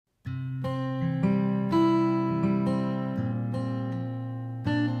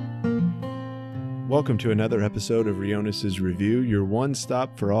Welcome to another episode of Rionis' Review, your one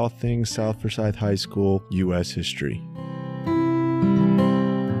stop for all things South Forsyth High School U.S. history.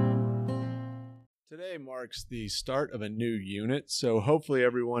 Today marks the start of a new unit, so hopefully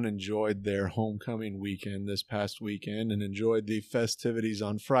everyone enjoyed their homecoming weekend this past weekend and enjoyed the festivities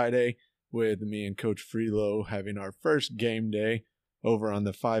on Friday with me and Coach Freelo having our first game day over on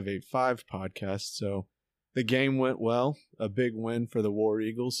the 585 podcast. So the game went well, a big win for the War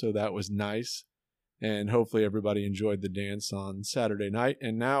Eagles, so that was nice. And hopefully everybody enjoyed the dance on Saturday night.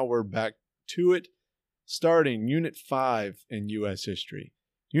 And now we're back to it, starting Unit 5 in U.S. history.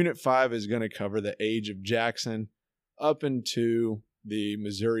 Unit 5 is going to cover the age of Jackson up into the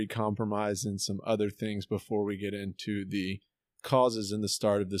Missouri Compromise and some other things before we get into the causes and the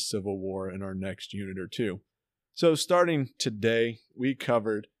start of the Civil War in our next unit or two. So starting today, we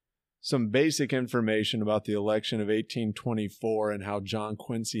covered some basic information about the election of 1824 and how John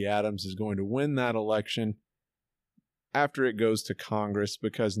Quincy Adams is going to win that election after it goes to Congress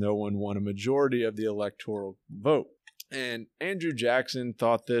because no one won a majority of the electoral vote. And Andrew Jackson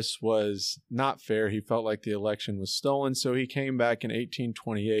thought this was not fair. He felt like the election was stolen, so he came back in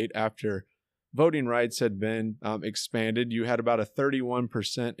 1828 after voting rights had been expanded. You had about a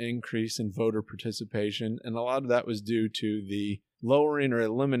 31% increase in voter participation, and a lot of that was due to the lowering or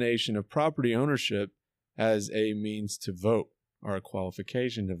elimination of property ownership as a means to vote or a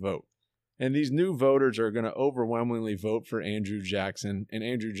qualification to vote. And these new voters are going to overwhelmingly vote for Andrew Jackson, and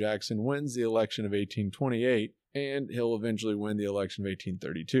Andrew Jackson wins the election of 1828, and he'll eventually win the election of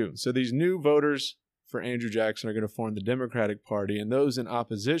 1832. So these new voters for Andrew Jackson are going to form the Democratic Party, and those in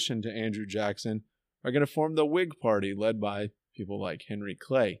opposition to Andrew Jackson are going to form the Whig Party, led by people like Henry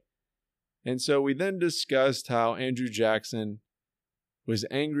Clay. And so we then discussed how Andrew Jackson was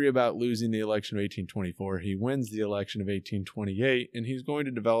angry about losing the election of 1824. He wins the election of 1828, and he's going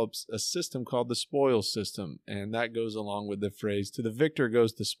to develop a system called the spoils system, and that goes along with the phrase, to the victor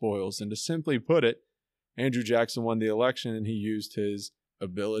goes the spoils. And to simply put it, Andrew Jackson won the election, and he used his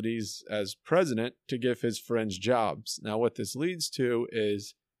abilities as president to give his friends jobs. Now, what this leads to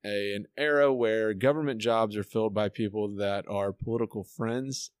is an era where government jobs are filled by people that are political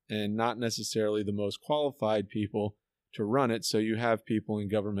friends and not necessarily the most qualified people to run it. So you have people in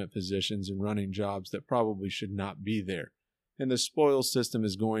government positions and running jobs that probably should not be there. And the spoils system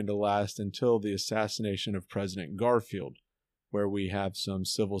is going to last until the assassination of President Garfield, where we have some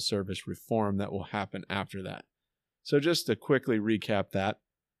civil service reform that will happen after that. So just to quickly recap that,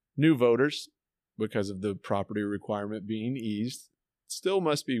 new voters, because of the property requirement being eased, still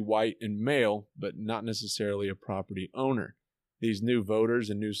must be white and male, but not necessarily a property owner. These new voters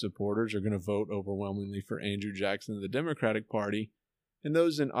and new supporters are going to vote overwhelmingly for Andrew Jackson and the Democratic Party, and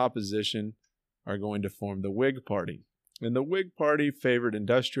those in opposition are going to form the Whig Party. And the Whig Party favored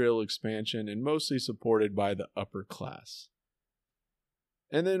industrial expansion and mostly supported by the upper class.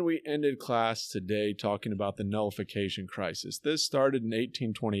 And then we ended class today talking about the nullification crisis. This started in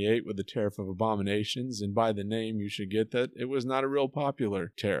 1828 with the Tariff of Abominations, and by the name you should get that it was not a real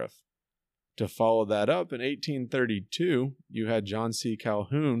popular tariff. To follow that up, in 1832, you had John C.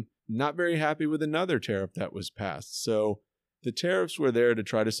 Calhoun not very happy with another tariff that was passed. So the tariffs were there to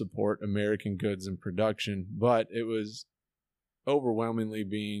try to support American goods and production, but it was overwhelmingly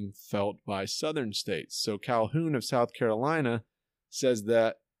being felt by southern states. So Calhoun of South Carolina says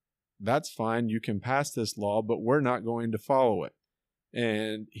that that's fine, you can pass this law, but we're not going to follow it.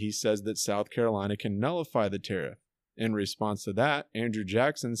 And he says that South Carolina can nullify the tariff. In response to that, Andrew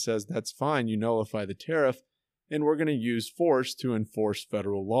Jackson says that's fine, you nullify the tariff, and we're going to use force to enforce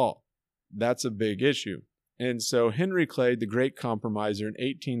federal law. That's a big issue. And so Henry Clay, the great compromiser in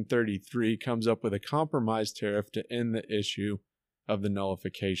 1833, comes up with a compromise tariff to end the issue of the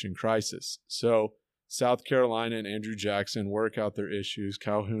nullification crisis. So South Carolina and Andrew Jackson work out their issues.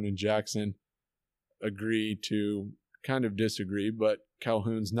 Calhoun and Jackson agree to kind of disagree, but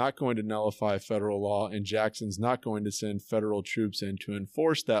Calhoun's not going to nullify federal law, and Jackson's not going to send federal troops in to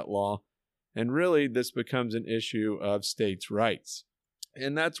enforce that law. And really, this becomes an issue of states' rights.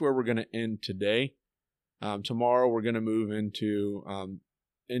 And that's where we're going to end today. Tomorrow, we're going to move into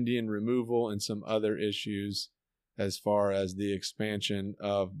Indian removal and some other issues as far as the expansion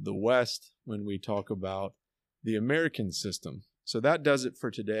of the West when we talk about the American system. So that does it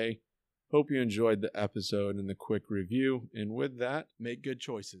for today. Hope you enjoyed the episode and the quick review. And with that, make good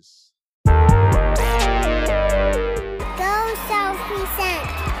choices. Go South Percent.